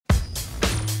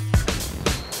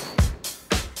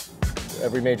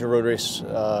every major road race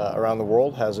around the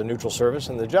world has a neutral service,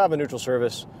 and the job of neutral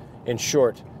service, in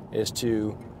short, is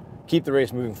to keep the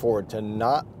race moving forward, to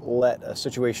not let a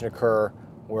situation occur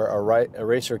where a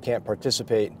racer can't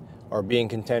participate or be in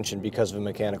contention because of a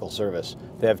mechanical service.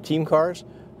 They have team cars,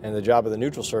 and the job of the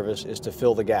neutral service is to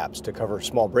fill the gaps, to cover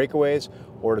small breakaways,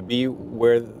 or to be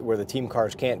where the team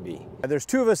cars can't be. There's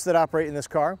two of us that operate in this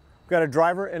car. We've got a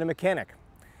driver and a mechanic.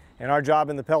 And our job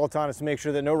in the peloton is to make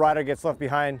sure that no rider gets left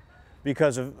behind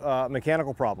because of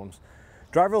mechanical problems.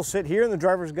 Driver will sit here, and the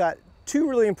driver's got two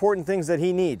really important things that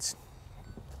he needs.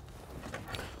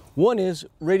 One is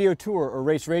radio tour or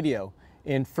race radio.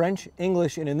 In French,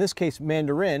 English, and in this case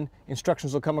Mandarin,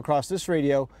 instructions will come across this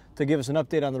radio to give us an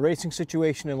update on the racing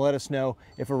situation and let us know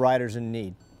if a rider's in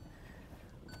need.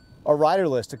 A rider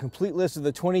list, a complete list of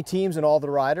the 20 teams and all the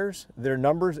riders, their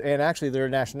numbers, and actually their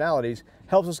nationalities,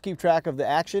 helps us keep track of the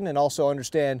action and also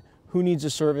understand who needs a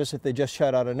service. If they just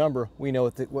shout out a number, we know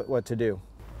what to do.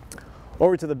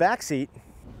 Over to the back seat,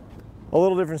 a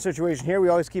little different situation here. We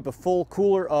always keep a full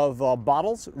cooler of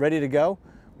bottles ready to go.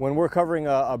 When we're covering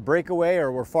a breakaway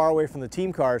or we're far away from the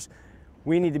team cars,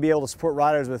 we need to be able to support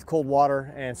riders with cold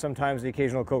water and sometimes the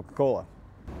occasional Coca-Cola.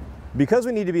 Because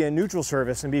we need to be a neutral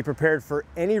service and be prepared for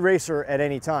any racer at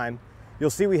any time,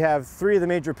 you'll see we have 3 of the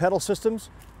major pedal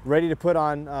systems ready to put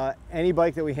on any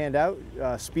bike that we hand out,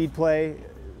 Speedplay,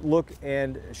 Look,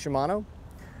 and Shimano.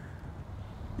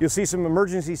 You'll see some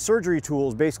emergency surgery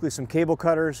tools, basically some cable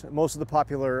cutters, most of the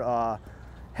popular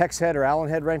hex head or Allen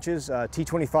head wrenches,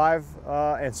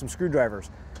 T25, and some screwdrivers.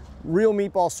 Real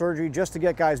meatball surgery just to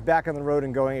get guys back on the road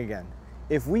and going again.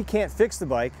 If we can't fix the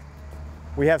bike,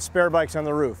 we have spare bikes on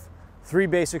the roof. 3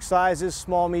 basic sizes,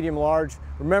 small, medium, large.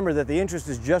 Remember that the interest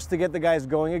is just to get the guys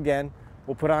going again.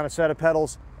 We'll put on a set of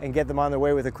pedals and get them on their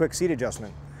way with a quick seat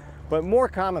adjustment. But more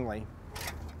commonly,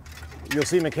 you'll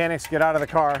see mechanics get out of the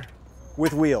car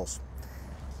with wheels.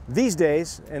 These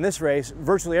days, in this race,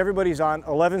 virtually everybody's on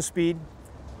 11-speed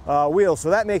wheels, so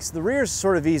that makes the rears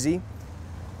sort of easy,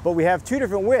 but we have 2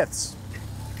 different widths.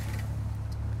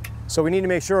 So we need to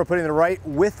make sure we're putting the right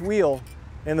width wheel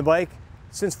in the bike.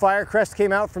 Since Firecrest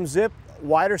came out from Zip,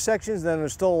 wider sections, then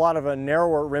there's still a lot of a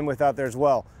narrower rim width out there as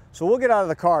well. So we'll get out of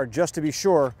the car just to be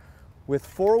sure with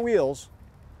 4 wheels,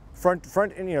 front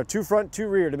and 2 front, 2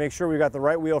 rear, to make sure we've got the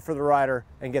right wheel for the rider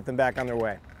and get them back on their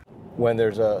way. When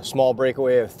there's a small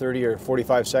breakaway of 30 or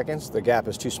 45 seconds, the gap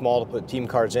is too small to put team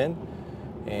cars in,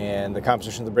 and the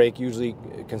composition of the break usually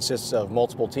consists of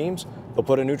multiple teams. They'll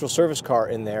put a neutral service car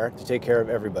in there to take care of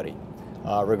everybody,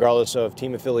 regardless of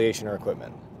team affiliation or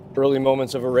equipment. Early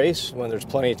moments of a race, when there's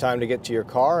plenty of time to get to your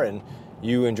car and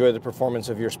you enjoy the performance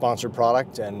of your sponsored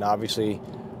product, and obviously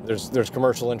there's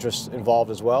commercial interest involved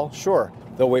as well, sure,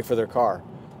 they'll wait for their car.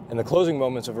 In the closing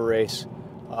moments of a race,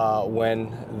 when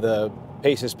the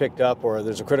pace is picked up or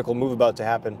there's a critical move about to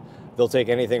happen, they'll take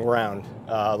anything round.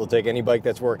 They'll take any bike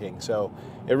that's working. So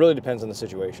it really depends on the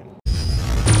situation.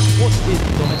 What is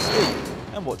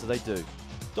doens't and what do they do?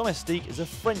 Domestique is a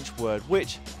French word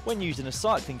which, when used in a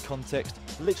cycling context,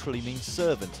 literally means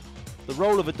servant. The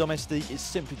role of a domestique is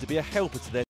simply to be a helper to their